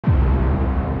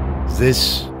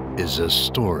This is a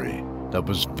story that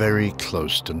was very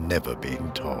close to never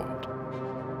being told.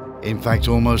 In fact,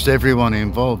 almost everyone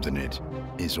involved in it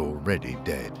is already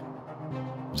dead.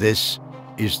 This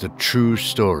is the true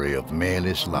story of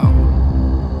Meelis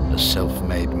Lao, a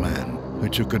self-made man who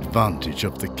took advantage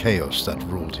of the chaos that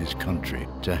ruled his country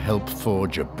to help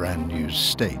forge a brand new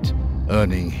state,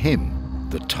 earning him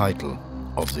the title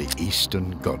of the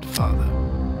Eastern Godfather,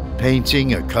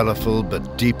 painting a colorful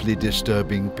but deeply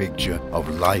disturbing picture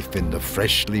of life in the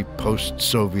freshly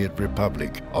post-Soviet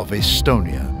Republic of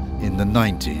Estonia in the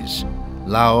 90s.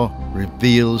 Lao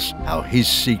reveals how his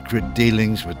secret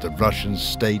dealings with the Russian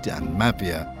state and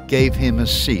mafia gave him a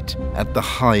seat at the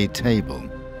high table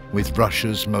with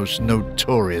Russia's most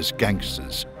notorious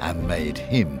gangsters and made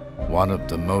him one of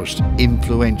the most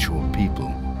influential people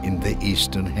in the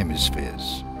Eastern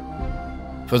Hemispheres.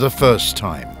 For the first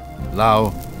time,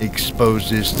 Lao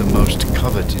exposes the most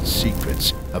coveted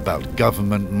secrets about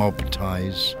government mob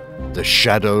ties, the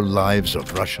shadow lives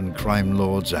of Russian crime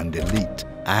lords and elite,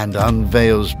 and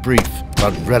unveils brief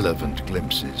but relevant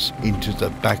glimpses into the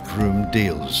backroom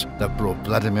deals that brought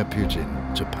Vladimir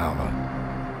Putin to power.